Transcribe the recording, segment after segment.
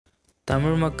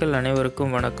தமிழ் மக்கள்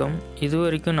அனைவருக்கும் வணக்கம்.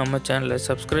 இதுவரைக்கும் நம்ம சேனலை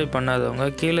சப்ஸ்கிரைப் பண்ணாதவங்க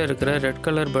கீழே இருக்கிற ரெட்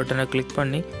கலர் பட்டனை கிளிக்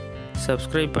பண்ணி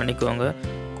சப்ஸ்கிரைப் பண்ணிக்கோங்க.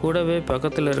 கூடவே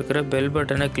பக்கத்தில் இருக்கிற பெல்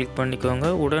பட்டனை கிளிக் பண்ணிக்கோங்க.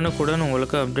 உடனுக்குடன்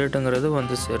உங்களுக்கு அப்டேட்டுங்கிறது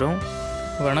வந்து சேரும்.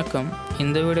 வணக்கம்.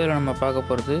 இந்த வீடியோவில் நம்ம பார்க்க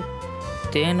போகிறது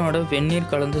தேனோட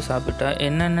வெந்நீர் கலந்து சாப்பிட்டா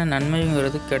என்னென்ன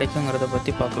நன்மைங்கிறது கிடைக்குங்கிறத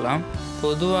பற்றி பார்க்கலாம்.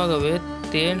 பொதுவாகவே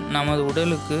தேன் நமது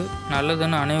உடலுக்கு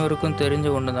நல்லதுன்னு அனைவருக்கும் தெரிஞ்ச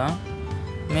ஒன்று தான்.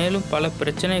 மேலும் பல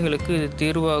பிரச்சனைகளுக்கு இது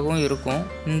தீர்வாகவும் இருக்கும்.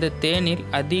 இந்த தேனில்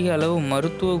அதிக அளவு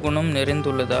மருத்துவ குணம்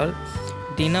நிறைந்துள்ளதால்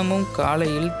தினமும்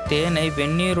காலையில் தேனை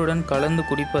வெந்நீருடன் கலந்து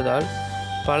குடிப்பதால்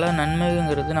பல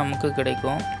நன்மைங்கிறது நமக்கு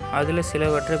கிடைக்கும். அதில்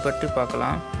சிலவற்றை பற்றி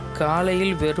பார்க்கலாம்.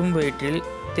 காலையில் வெறும் வயிற்றில்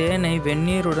தேனை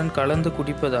வெந்நீருடன் கலந்து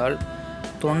குடிப்பதால்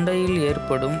தொண்டையில்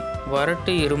ஏற்படும்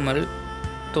வறட்டு இருமல்,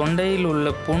 தொண்டையில் உள்ள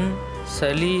புண்,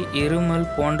 சளி, இருமல்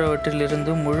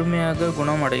போன்றவற்றிலிருந்து முழுமையாக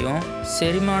குணமடையும்.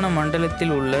 செரிமான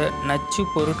மண்டலத்தில் உள்ள நச்சு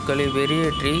பொருட்களை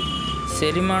வெளியேற்றி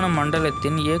செரிமான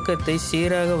மண்டலத்தின் இயக்கத்தை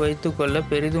சீராக வைத்துக்கொள்ள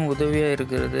பெரிதும் உதவியாக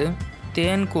இருக்கிறது.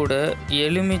 தேன் கூட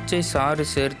எலுமிச்சை சாறு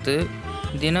சேர்த்து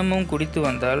தினமும் குடித்து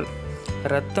வந்தால்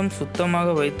இரத்தம்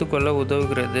சுத்தமாக வைத்துக்கொள்ள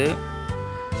உதவுகிறது.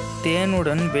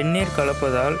 தேனுடன் வெந்நீர்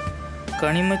கலப்பதால்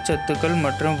கனிமச்சத்துக்கள்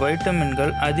மற்றும்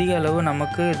வைட்டமின்கள் அதிக அளவு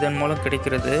நமக்கு இதன் மூலம்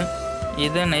கிடைக்கிறது.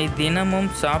 இதனை தினமும்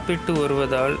சாப்பிட்டு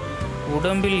வருவதால்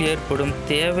உடம்பில் ஏற்படும்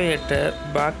தேவையற்ற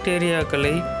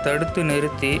பாக்டீரியாக்களை தடுத்து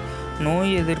நிறுத்தி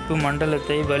நோய் எதிர்ப்பு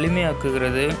மண்டலத்தை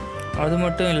வலிமையாக்குகிறது. அது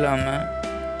மட்டும் இல்லாமல்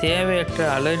தேவையற்ற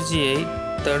அலர்ஜியை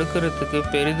தடுக்கிறதுக்கு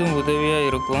பெரிதும் உதவியாக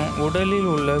இருக்கும்.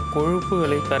 உடலில் உள்ள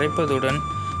கொழுப்புகளை கரைப்பதுடன்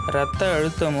இரத்த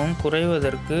அழுத்தமும்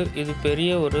குறைவதற்கு இது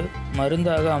பெரிய ஒரு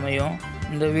மருந்தாக அமையும்.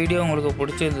 இந்த வீடியோ உங்களுக்கு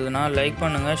பிடிச்சிருந்ததுன்னா லைக்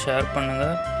பண்ணுங்கள், ஷேர்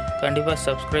பண்ணுங்கள், கண்டிப்பாக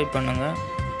சப்ஸ்கிரைப் பண்ணுங்கள்.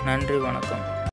 நன்றி, வணக்கம்.